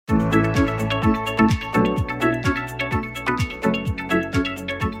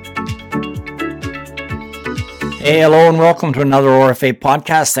Hey, hello, and welcome to another ORFA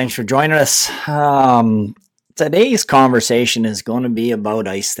podcast. Thanks for joining us. Today's conversation is going to be about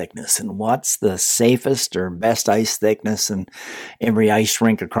ice thickness and what's the safest or best ice thickness in every ice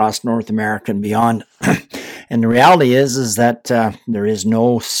rink across North America and beyond. And the reality is that there is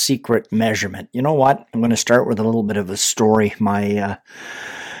no secret measurement. You know what? I'm going to start with a little bit of a story.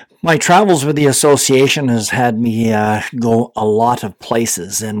 My travels with the association has had me go a lot of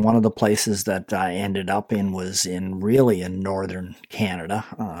places, and one of the places that I ended up in was in northern Canada,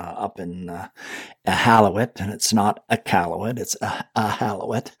 up in Iqaluit, and it's not Iqaluit, it's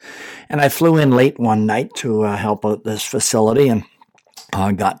Iqaluit. And I flew in late one night to help out this facility, and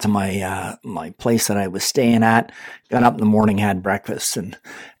got to my place that I was staying at, got up in the morning, had breakfast, and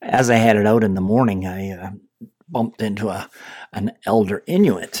as I headed out in the morning, I bumped into an elder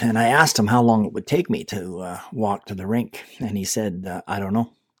Inuit, and I asked him how long it would take me to walk to the rink, and he said, I don't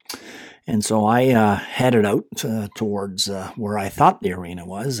know. And so I headed out towards where I thought the arena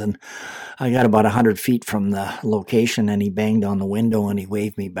was, and I got about 100 feet from the location, and he banged on the window, and he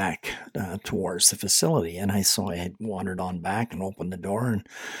waved me back towards the facility, and I had wandered on back and opened the door and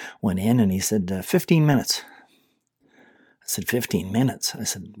went in, and he said, 15 minutes. I said, 15 minutes? I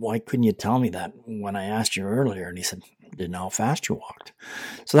said, why couldn't you tell me that when I asked you earlier? And he said, didn't know how fast you walked.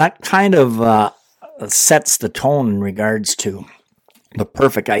 So that kind of sets the tone in regards to the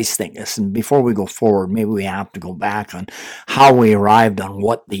perfect ice thickness. And before we go forward, maybe we have to go back on how we arrived on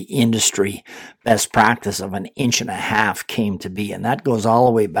what the industry best practice of 1.5 inches came to be. And that goes all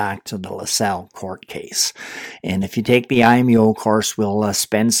the way back to the LaSalle court case. And if you take the IMEO course, we'll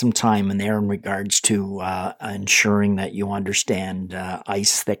spend some time in there in regards to ensuring that you understand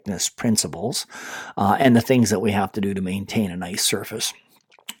ice thickness principles and the things that we have to do to maintain an ice surface.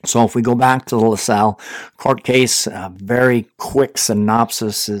 So if we go back to the LaSalle court case, a very quick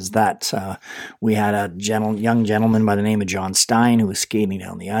synopsis is that we had a young gentleman by the name of John Stein who was skating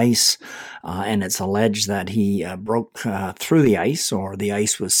down the ice, and it's alleged that he broke through the ice, or the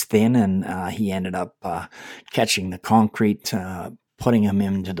ice was thin, and he ended up catching the concrete, putting him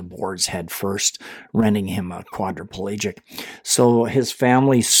into the boards head first, rendering him a quadriplegic. So his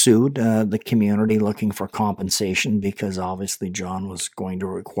family sued the community looking for compensation because obviously John was going to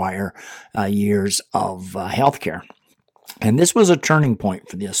require years of health care. And this was a turning point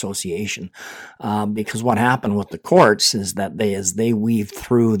for the association because what happened with the courts is that as they weaved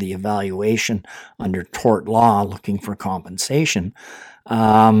through the evaluation under tort law looking for compensation,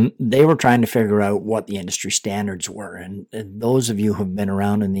 they were trying to figure out what the industry standards were. And those of you who have been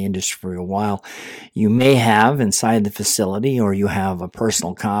around in the industry for a while, you may have inside the facility, or you have a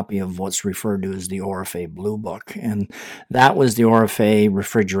personal copy of what's referred to as the ORFA Blue Book. And that was the ORFA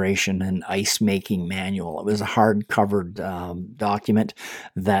Refrigeration and Ice Making Manual. It was a hard-covered document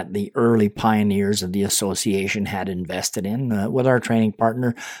that the early pioneers of the association had invested in. With our training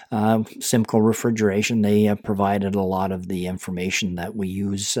partner, Simcoe Refrigeration, they provided a lot of the information that we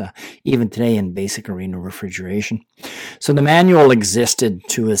use even today in basic arena refrigeration. So the manual existed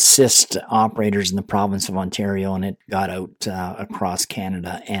to assist operators in the province of Ontario, and it got out across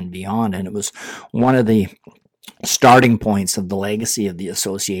Canada and beyond. And it was one of the starting points of the legacy of the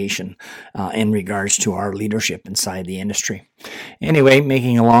association in regards to our leadership inside the industry. Anyway,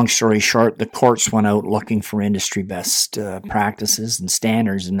 making a long story short, the courts went out looking for industry best practices and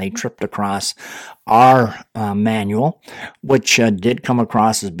standards, and they tripped across our manual, which did come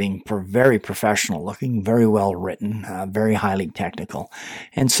across as being very professional looking, very well written, very highly technical.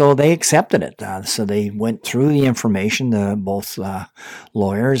 And so they accepted it. So they went through the information, both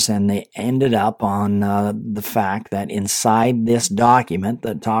lawyers, and they ended up on the fact that inside this document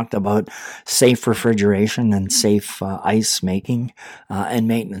that talked about safe refrigeration and safe ice making and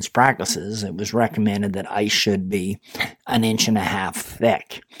maintenance practices, it was recommended that ice should be 1.5 inches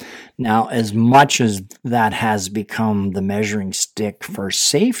thick. Now, as much as that has become the measuring stick for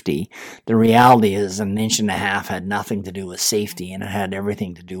safety, the reality is 1.5 inches had nothing to do with safety, and it had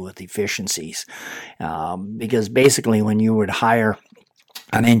everything to do with efficiencies. Because basically when you would hire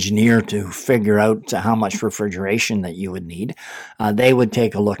an engineer to figure out how much refrigeration that you would need, they would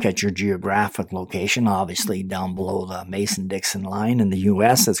take a look at your geographic location. Obviously, down below the Mason-Dixon line in the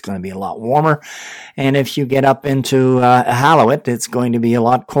U.S., it's going to be a lot warmer. And if you get up into Iqaluit, it's going to be a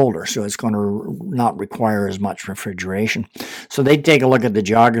lot colder, so it's going to not require as much refrigeration. So they'd take a look at the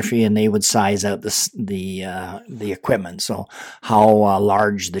geography, and they would size out the equipment. So how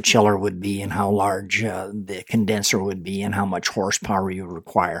large the chiller would be, and how large the condenser would be, and how much horsepower you would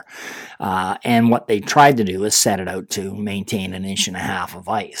require. And what they tried to do is set it out to maintain 1.5 inches of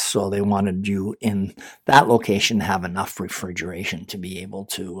ice. So they wanted you in that location to have enough refrigeration to be able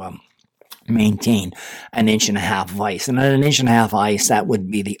to maintain an inch and a half of ice. And at an inch and a half of ice, that would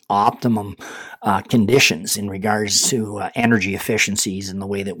be the optimum conditions in regards to energy efficiencies and the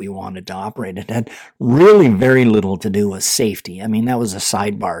way that we wanted to operate. It had really very little to do with safety. I mean, that was a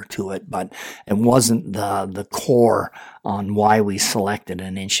sidebar to it, but it wasn't the core on why we selected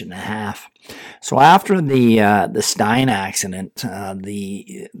an inch and a half. So after the Stein accident,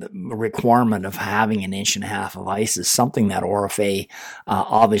 the requirement of having an inch and a half of ice is something that ORFA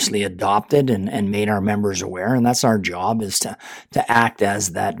obviously adopted and made our members aware, and that's our job, is to act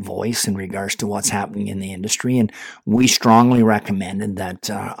as that voice in regards to what's happening in the industry. And we strongly recommended that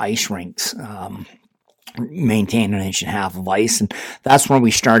ice rinks maintain an inch and a half of ice, and that's when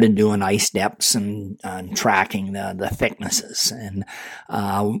we started doing ice depths and tracking the thicknesses. And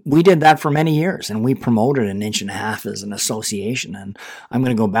we did that for many years, and we promoted an inch and a half as an association. And I'm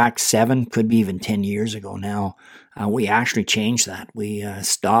going to go back 7, could be even 10 years ago now. We actually changed that. We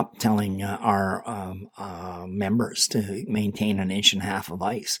stopped telling our members to maintain an inch and a half of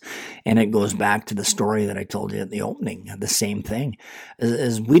ice. And it goes back to the story that I told you at the opening. The same thing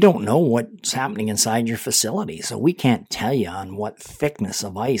is we don't know what's happening inside your facility. So we can't tell you on what thickness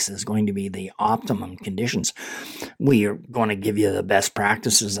of ice is going to be the optimum conditions. We are going to give you the best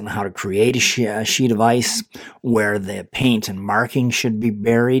practices on how to create a sheet of ice, where the paint and marking should be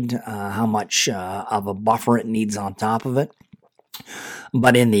buried, how much of a buffer it needs on top of it.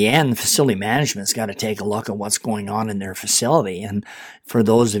 But in the end, facility management's got to take a look at what's going on in their facility. And for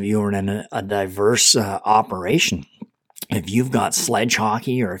those of you who are in a diverse operation, if you've got sledge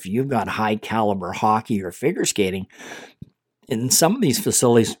hockey, or if you've got high caliber hockey or figure skating, in some of these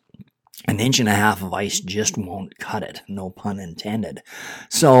facilities, an inch and a half of ice just won't cut it, no pun intended.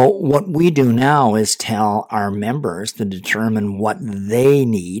 So what we do now is tell our members to determine what they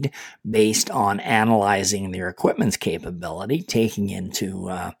need based on analyzing their equipment's capability, taking into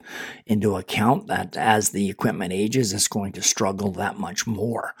account that as the equipment ages, it's going to struggle that much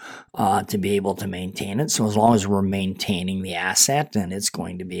more to be able to maintain it. So as long as we're maintaining the asset and it's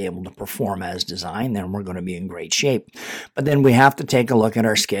going to be able to perform as designed, then we're going to be in great shape. But then we have to take a look at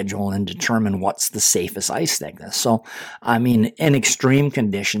our schedule and determine what's the safest ice thickness. So, I mean, in extreme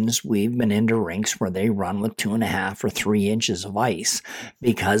conditions, we've been into rinks where they run with 2.5 or 3 inches of ice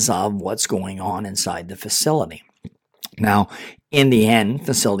because of what's going on inside the facility. Now, in the end,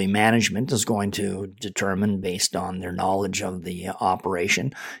 facility management is going to determine based on their knowledge of the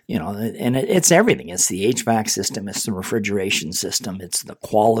operation, and it's everything. It's the HVAC system, it's the refrigeration system, it's the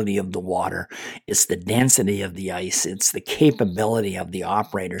quality of the water, it's the density of the ice, it's the capability of the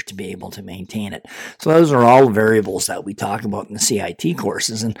operators to be able to maintain it. So those are all variables that we talk about in the CIT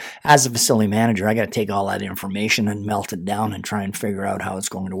courses. And as a facility manager, I got to take all that information and melt it down and try and figure out how it's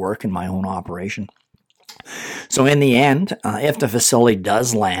going to work in my own operation. So in the end, if the facility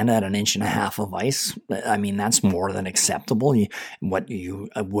does land at an inch and a half of ice, I mean, that's more than acceptable. What you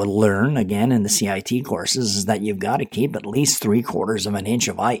will learn, again, in the CIT courses is that you've got to keep at least 3/4 of an inch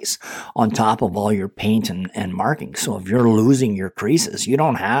of ice on top of all your paint and marking. So if you're losing your creases, you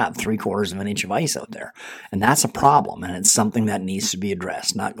don't have 3/4 of an inch of ice out there. And that's a problem, and it's something that needs to be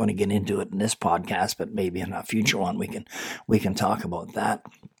addressed. Not going to get into it in this podcast, but maybe in a future one we can talk about that.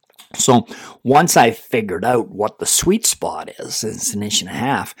 So once I figured out what the sweet spot is, it's an inch and a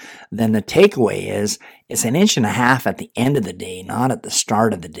half, then the takeaway is it's an inch and a half at the end of the day, not at the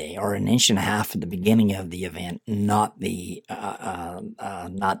start of the day, or an inch and a half at the beginning of the event, at the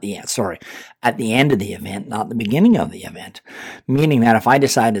end of the event, not the beginning of the event. Meaning that if I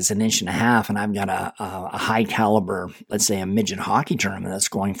decide it's an inch and a half and I've got a high caliber, let's say a midget hockey tournament that's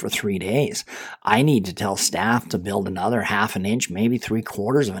going for 3 days, I need to tell staff to build another half an inch, maybe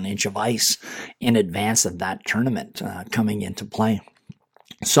 3/4 of an inch of ice in advance of that tournament coming into play.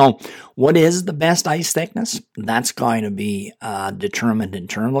 So what is the best ice thickness? That's going to be determined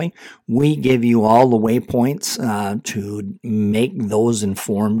internally. We give you all the waypoints to make those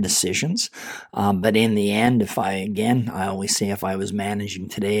informed decisions. But in the end, I always say if I was managing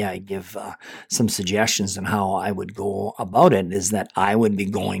today, I give some suggestions on how I would go about it, is that I would be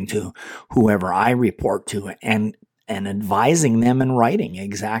going to whoever I report to and advising them in writing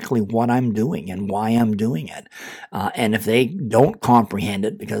exactly what I'm doing and why I'm doing it. And if they don't comprehend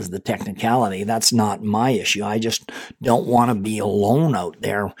it because of the technicality, that's not my issue. I just don't want to be alone out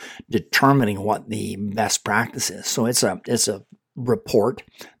there determining what the best practice is. So it's a report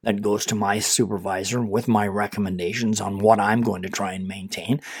that goes to my supervisor with my recommendations on what I'm going to try and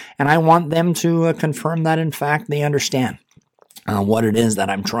maintain. And I want them to confirm that, in fact, they understand what it is that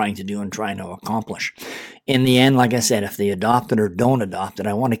I'm trying to do and trying to accomplish. in the end, like I said, if they adopt it or don't adopt it,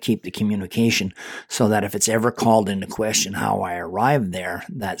 I want to keep the communication so that if it's ever called into question how I arrived there,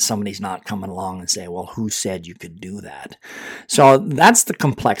 that somebody's not coming along and say, well, who said you could do that? So that's the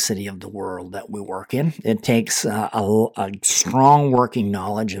complexity of the world that we work in. It takes a strong working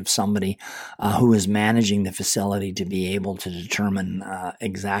knowledge of somebody who is managing the facility to be able to determine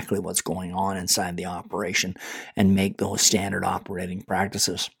exactly what's going on inside the operation and make those standard operating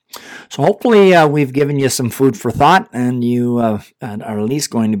practices. So hopefully we've given you some food for thought, and you are at least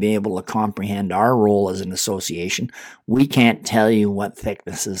going to be able to comprehend our role as an association. We can't tell you what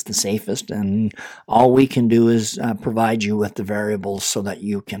thickness is the safest, and all we can do is provide you with the variables so that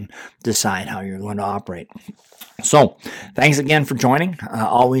you can decide how you're going to operate. So, thanks again for joining.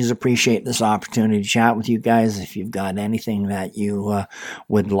 Always appreciate this opportunity to chat with you guys. If you've got anything that you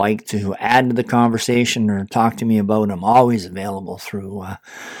would like to add to the conversation or talk to me about, I'm always available through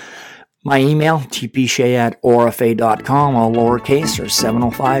my email, tpshea@orafa.com, all lowercase, or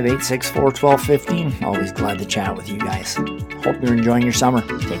 705-864-1215. Always glad to chat with you guys. Hope you're enjoying your summer.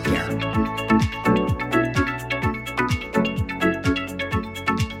 Take care.